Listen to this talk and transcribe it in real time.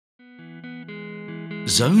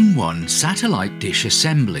Zone 1 Satellite Dish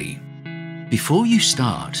Assembly. Before you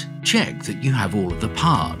start, check that you have all of the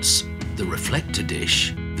parts: the reflector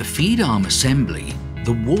dish, the feed arm assembly,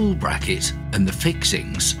 the wall bracket and the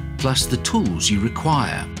fixings, plus the tools you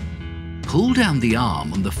require. Pull down the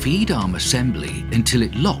arm on the feed arm assembly until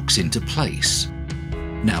it locks into place.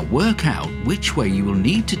 Now work out which way you will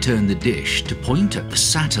need to turn the dish to point at the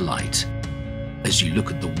satellite. As you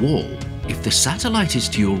look at the wall, if the satellite is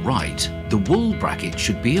to your right, the wall bracket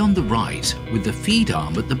should be on the right with the feed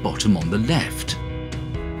arm at the bottom on the left.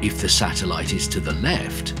 If the satellite is to the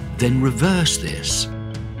left, then reverse this.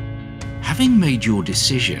 Having made your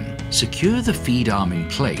decision, secure the feed arm in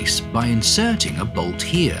place by inserting a bolt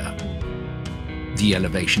here. The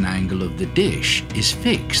elevation angle of the dish is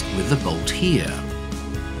fixed with a bolt here.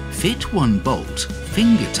 Fit one bolt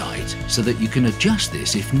finger tight so that you can adjust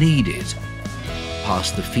this if needed.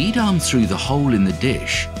 Pass the feed arm through the hole in the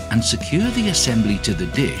dish and secure the assembly to the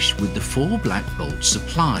dish with the 4 black bolts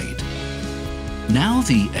supplied. Now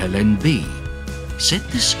the LNB. Set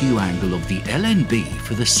the skew angle of the LNB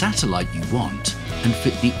for the satellite you want and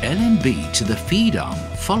fit the LNB to the feed arm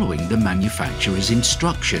following the manufacturer's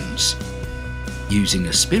instructions. Using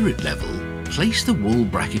a spirit level, place the wall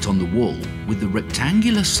bracket on the wall with the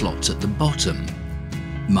rectangular slots at the bottom.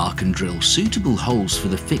 Mark and drill suitable holes for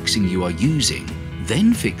the fixing you are using,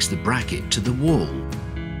 then fix the bracket to the wall.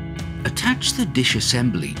 Attach the dish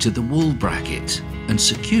assembly to the wall bracket and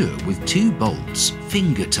secure with 2 bolts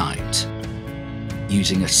finger tight.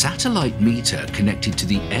 Using a satellite meter connected to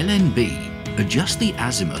the LNB, adjust the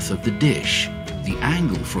azimuth of the dish, the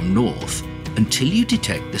angle from north, until you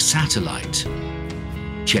detect the satellite.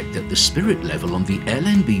 Check that the spirit level on the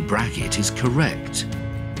LNB bracket is correct.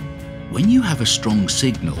 When you have a strong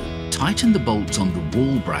signal, tighten the bolts on the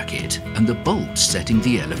wall bracket and the bolts setting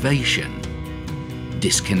the elevation.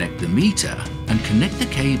 Disconnect the meter and connect the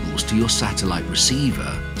cables to your satellite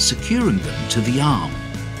receiver, securing them to the arm.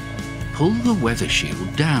 Pull the weather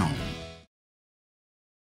shield down.